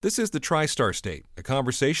This is the TriStar State, a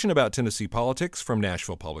conversation about Tennessee politics from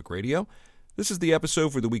Nashville Public Radio. This is the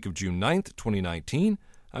episode for the week of June 9th, 2019.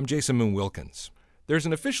 I'm Jason Moon Wilkins. There's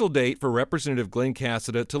an official date for Representative Glen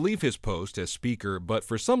Casada to leave his post as Speaker, but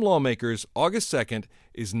for some lawmakers, August 2nd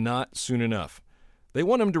is not soon enough. They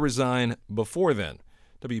want him to resign before then.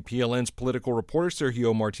 WPLN's political reporter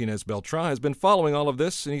Sergio Martinez Beltran has been following all of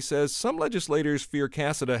this, and he says some legislators fear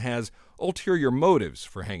Casada has ulterior motives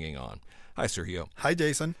for hanging on. Hi, Sergio. Hi,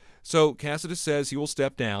 Jason. So Casada says he will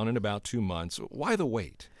step down in about 2 months. Why the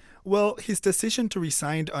wait? Well, his decision to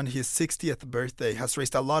resign on his 60th birthday has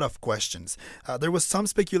raised a lot of questions. There was some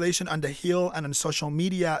speculation on the Hill and on social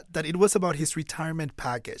media that it was about his retirement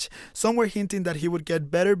package. Some were hinting that he would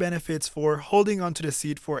get better benefits for holding onto the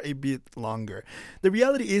seat for a bit longer. The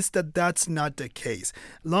reality is that that's not the case.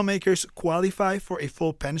 Lawmakers qualify for a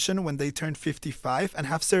full pension when they turn 55 and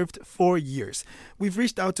have served 4 years. We've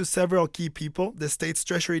reached out to several key people, the state's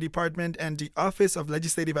Treasury Department and the Office of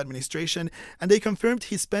Legislative Administration, and they confirmed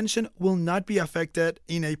his pension will not be affected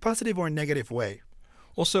in a positive or negative way.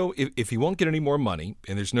 Well, so if he won't get any more money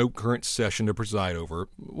and there's no current session to preside over,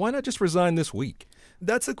 why not just resign this week?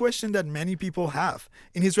 That's a question that many people have.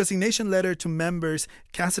 In his resignation letter to members,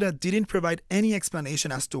 Casada didn't provide any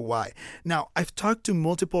explanation as to why. Now, I've talked to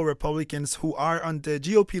multiple Republicans who are on the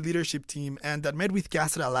GOP leadership team and that met with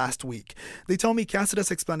Casada last week. They told me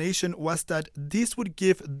Casada's explanation was that this would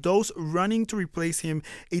give those running to replace him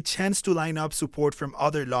a chance to line up support from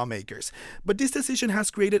other lawmakers. But this decision has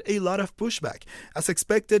created a lot of pushback. As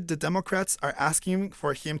expected, the Democrats are asking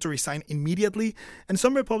for him to resign immediately, and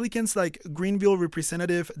some Republicans like Greenville Representative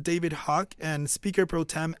David Hawk and Speaker Pro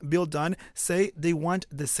Tem Bill Dunn say they want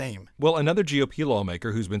the same. Well, another GOP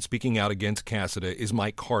lawmaker who's been speaking out against Casada is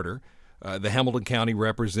Mike Carter. The Hamilton County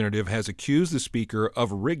representative has accused the speaker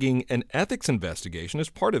of rigging an ethics investigation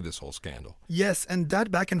as part of this whole scandal. Yes, and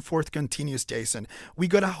that back and forth continues, Jason. We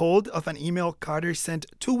got a hold of an email Carter sent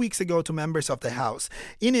 2 weeks ago to members of the House.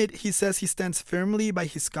 In it, he says he stands firmly by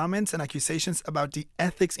his comments and accusations about the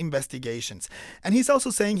ethics investigations. And he's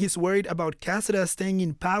also saying he's worried about Casada staying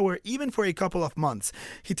in power even for a couple of months.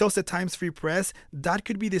 He tells the Times Free Press that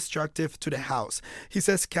could be destructive to the House. He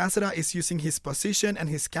says Casada is using his position and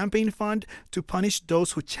his campaign fund to punish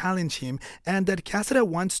those who challenge him, and that Casada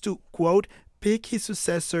wants to, quote, pick his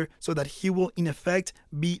successor so that he will, in effect,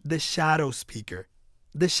 be the shadow speaker.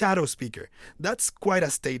 The shadow speaker. That's quite a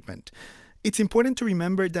statement. It's important to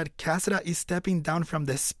remember that Casada is stepping down from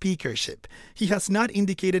the speakership. He has not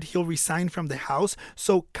indicated he'll resign from the House,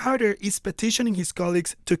 so Carter is petitioning his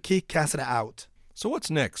colleagues to kick Casada out. So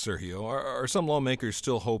what's next, Sergio? Are some lawmakers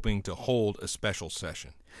still hoping to hold a special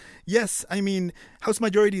session? Yes, House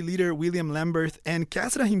Majority Leader William Lamberth and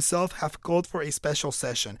Casada himself have called for a special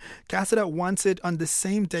session. Casada wants it on the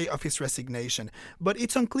same day of his resignation, but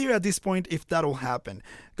it's unclear at this point if that'll happen.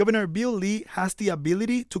 Governor Bill Lee has the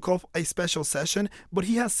ability to call a special session, but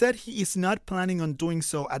he has said he is not planning on doing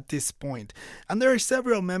so at this point. And there are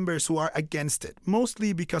several members who are against it,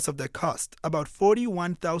 mostly because of the cost, about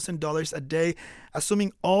 $41,000 a day,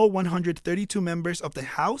 assuming all 132 members of the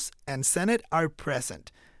House and Senate are present.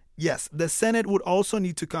 Yes, the Senate would also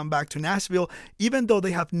need to come back to Nashville, even though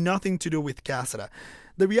they have nothing to do with Casada.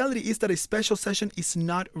 The reality is that a special session is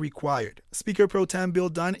not required. Speaker Pro Tem Bill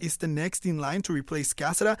Dunn is the next in line to replace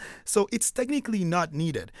Casada, so it's technically not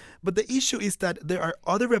needed. But the issue is that there are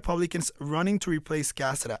other Republicans running to replace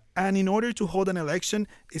Casada, and in order to hold an election,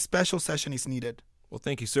 a special session is needed. Well,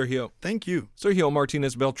 thank you, Sergio. Thank you. Sergio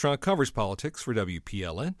Martinez Beltran covers politics for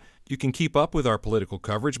WPLN. You can keep up with our political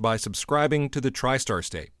coverage by subscribing to the TriStar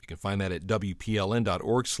State. You can find that at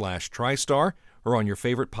WPLN.org/TriStar or on your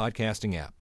favorite podcasting app.